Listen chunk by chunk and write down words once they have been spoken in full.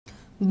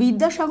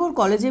বিদ্যাসাগর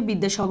কলেজে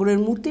বিদ্যাসাগরের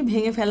মূর্তি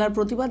ভেঙে ফেলার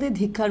প্রতিবাদে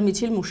ধিক্কার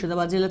মিছিল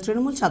মুর্শিদাবাদ জেলা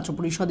তৃণমূল ছাত্র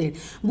পরিষদের।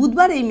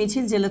 বুধবার এই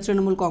মিছিল জেলা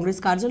তৃণমূল কংগ্রেস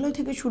কার্যালয়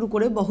থেকে শুরু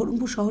করে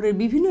বহরমপুর শহরের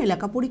বিভিন্ন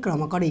এলাকা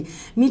পরিক্রমা করে।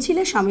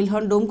 মিছিলে সামিল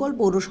হন ডোমকল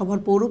পৌরসভার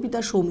পৌরপিতা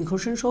সৌমিক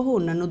হোসেন সহ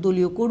অন্যান্য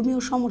দলীয় কর্মী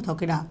ও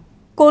সমর্থকেরা।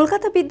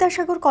 কলকাতা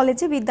বিদ্যাসাগর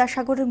কলেজে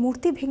বিদ্যাসাগরের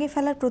মূর্তি ভেঙে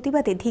ফেলার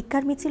প্রতিবাদে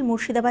ধিক্কার মিছিল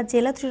মুর্শিদাবাদ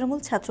জেলা তৃণমূল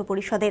ছাত্র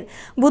পরিষদের।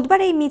 বুধবার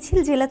এই মিছিল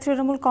জেলা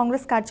তৃণমূল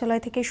কংগ্রেস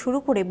কার্যালয় থেকে শুরু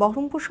করে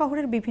বহরমপুর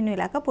শহরের বিভিন্ন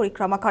এলাকা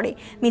পরিক্রমা করে।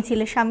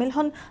 মিছিলে সামিল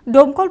হন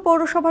ডোমকল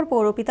পৌরসভার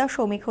পৌরপিতা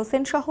সৌমিক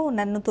হোসেন সহ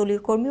অন্যান্য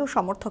দলীয় কর্মী ও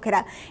সমর্থকেরা।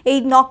 এই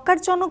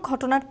নক্কারজনক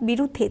ঘটনার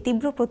বিরুদ্ধে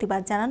তীব্র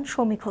প্রতিবাদ জানান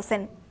সৌমিক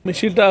হোসেন।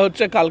 মিছিলটা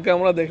হচ্ছে কালকে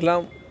আমরা দেখলাম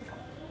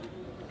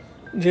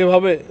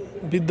যেভাবে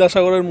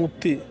বিদ্যাসাগরের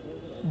মূর্তি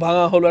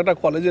ভাঙা হলো একটা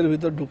কলেজের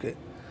ভিতর ঢুকে,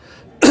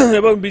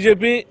 এবং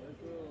বিজেপি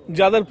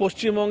যাদের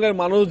পশ্চিমবঙ্গের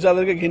মানুষ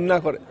যাদেরকে ঘৃণা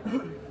করে,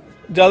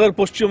 যাদের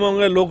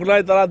পশ্চিমবঙ্গের লোক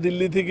নাই, তারা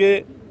দিল্লি থেকে,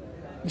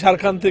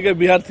 ঝাড়খণ্ড থেকে,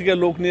 বিহার থেকে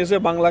লোক নিয়ে এসে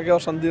বাংলাকে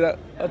অশান্তি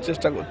রাখার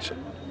চেষ্টা করছে।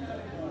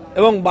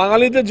 এবং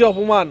বাঙালিদের যে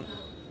অপমান,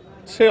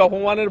 সেই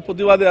অপমানের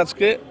প্রতিবাদে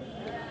আজকে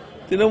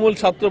তৃণমূল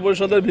ছাত্র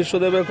পরিষদের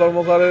বিশ্বদেবের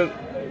কর্মকারের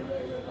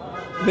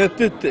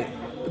নেতৃত্বে,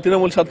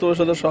 তৃণমূল ছাত্র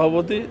পরিষদের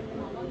সভাপতি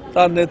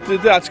তার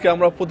নেতৃত্বে আজকে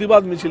আমরা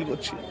প্রতিবাদ মিছিল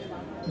করছি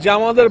যে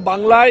আমাদের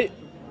বাংলায়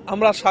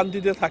আমরা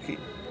শান্তিতে থাকি,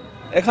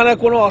 এখানে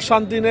কোনো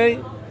অশান্তি নেই,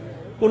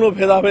 কোনো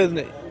ভেদাভেদ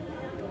নেই।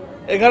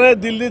 এখানে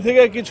দিল্লি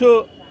থেকে কিছু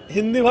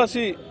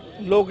হিন্দিভাষী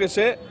লোক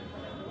এসে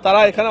তারা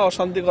এখানে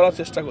অশান্তি করার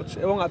চেষ্টা করছে।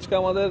 এবং আজকে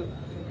আমাদের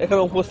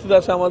এখানে উপস্থিত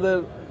আছে আমাদের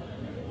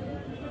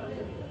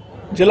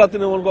জেলা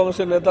তৃণমূল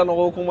কংগ্রেসের নেতা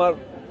নবকুমার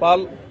পাল,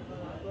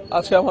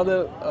 আছে আমাদের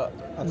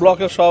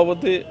ব্লকের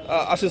সভাপতি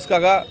আশিস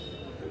কাকা,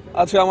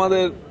 আছে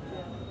আমাদের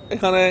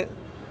এখানে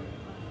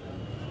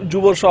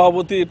যুব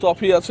সভাপতি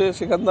টফি আছে,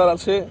 সেখানদার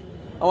আছে,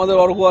 আমাদের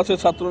অর্ঘ আছে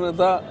ছাত্র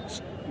নেতা,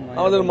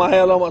 আমাদের মাহে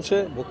আলম আছে,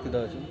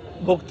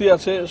 ভক্তি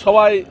আছে।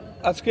 সবাই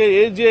আজকে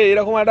এই যে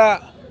এরকম একটা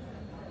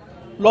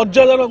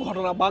লজ্জাজনক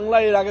ঘটনা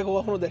বাংলায় এর আগে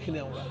কখনো দেখিনি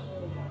আমরা,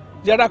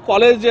 যে একটা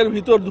কলেজের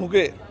ভিতর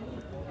ঢুকে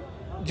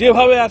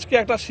যেভাবে আজকে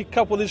একটা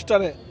শিক্ষা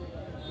প্রতিষ্ঠানে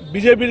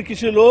বিজেপির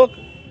কিছু লোক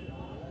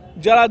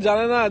যারা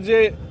জানে না যে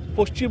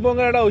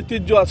পশ্চিমবঙ্গের একটা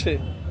ঐতিহ্য আছে,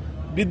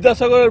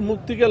 বিদ্যাসাগরের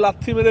মূর্তিকে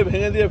লাথি মেরে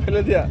ভেঙে দিয়ে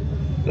ফেলে দেওয়া,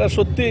 এটা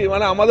সত্যি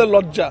মানে আমাদের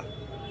লজ্জা।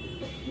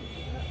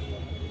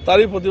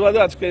 তারই প্রতিবাদে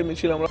আজকে এই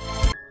মিছিল আমরা।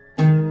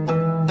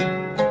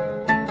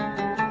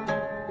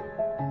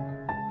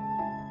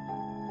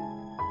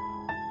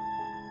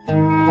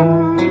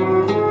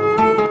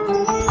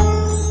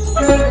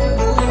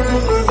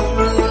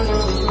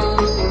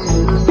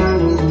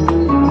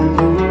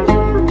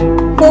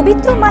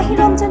 পবিত্র মাহে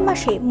রমজান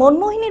মাসে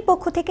মনমোহিনীর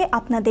পক্ষ থেকে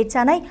আপনাদের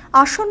জানাই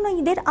আসন্ন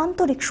ঈদের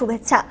আন্তরিক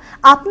শুভেচ্ছা।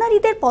 আপনার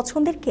ঈদের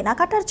পছন্দের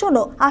কেনাকাটার জন্য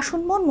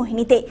আসুন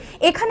মনমোহিনীতে।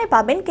 এখানে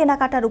পাবেন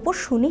কেনাকাটার উপর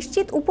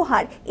সুনিশ্চিত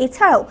উপহার।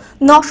 এছাড়াও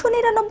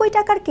 999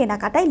 টাকার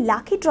কেনাকাটায়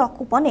লাকি ড্র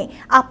কুপনে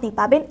আপনি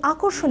পাবেন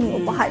আকর্ষণীয়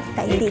উপহার।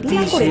 তাই দেরি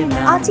না করে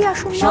আজই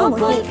আসুন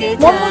মনমোহিনী।